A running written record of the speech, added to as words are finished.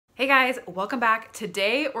Hey guys, welcome back.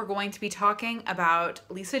 Today we're going to be talking about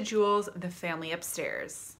Lisa Jewell's The Family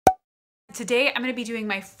Upstairs. Today I'm going to be doing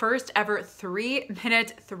my first ever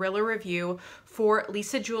 3-minute thriller review for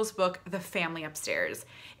Lisa Jewell's book, The Family Upstairs.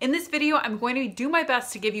 In this video, I'm going to do my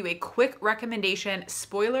best to give you a quick recommendation,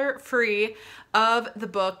 spoiler-free, of the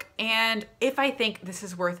book and if I think this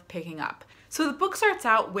is worth picking up. So the book starts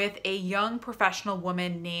out with a young professional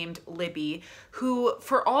woman named Libby, who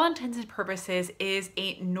for all intents and purposes is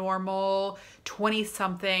a normal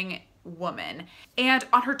 20-something woman. And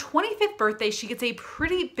on her 25th birthday, she gets a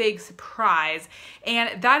pretty big surprise,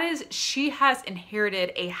 and that is she has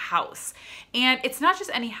inherited a house. And it's not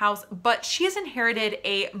just any house, but she has inherited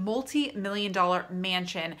a multi-million-dollar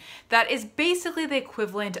mansion that is basically the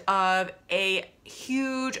equivalent of a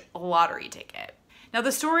huge lottery ticket. Now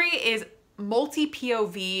the story is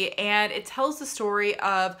multi-POV and it tells the story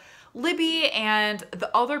of Libby and the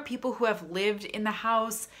other people who have lived in the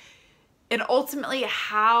house, and ultimately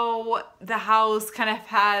how the house kind of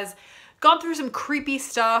has gone through some creepy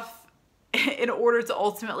stuff in order to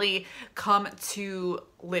ultimately come to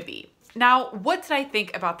Libby. Now, what did I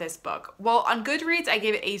think about this book? Well, on GoodReads, I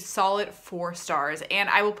gave it a solid 4 stars, and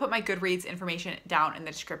I will put my GoodReads information down in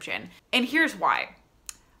the description. And here's why.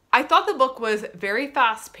 I thought the book was very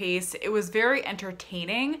fast-paced. It was very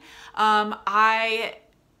entertaining. I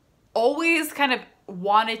always kind of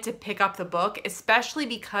wanted to pick up the book, especially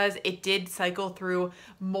because it did cycle through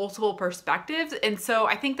multiple perspectives. And so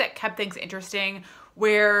I think that kept things interesting,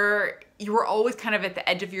 where you were always kind of at the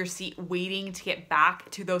edge of your seat waiting to get back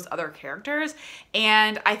to those other characters.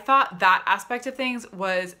 And I thought that aspect of things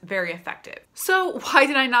was very effective. So why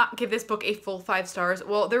did I not give this book a full 5 stars?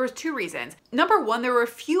 Well, there was 2 reasons. Number one, there were a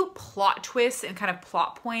few plot twists and kind of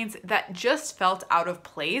plot points that just felt out of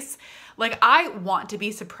place. Like, I want to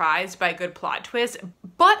be surprised by a good plot twist,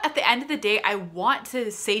 but at the end of the day, I want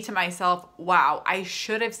to say to myself, wow, I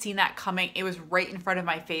should have seen that coming. It was right in front of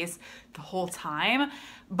my face the whole time.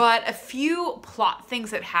 But a few plot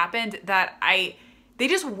things that happened that they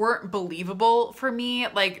just weren't believable for me.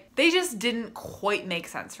 Like, they just didn't quite make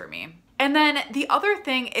sense for me. And then the other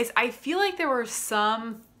thing is I feel like there were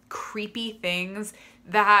some creepy things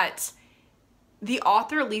that the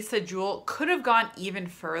author, Lisa Jewell, could have gone even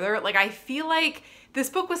further. Like, I feel like this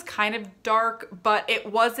book was kind of dark, but it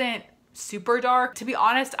wasn't super dark. To be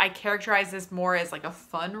honest, I characterize this more as like a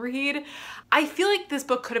fun read. I feel like this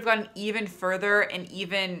book could have gone even further and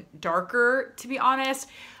even darker, to be honest,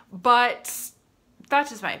 but that's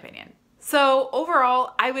just my opinion. So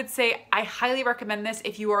overall, I would say I highly recommend this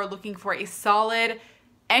if you are looking for a solid,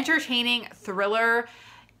 entertaining thriller.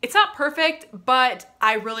 It's not perfect, but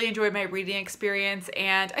I really enjoyed my reading experience,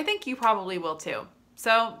 and I think you probably will too.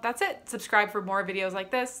 So that's it. Subscribe for more videos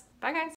like this. Bye guys.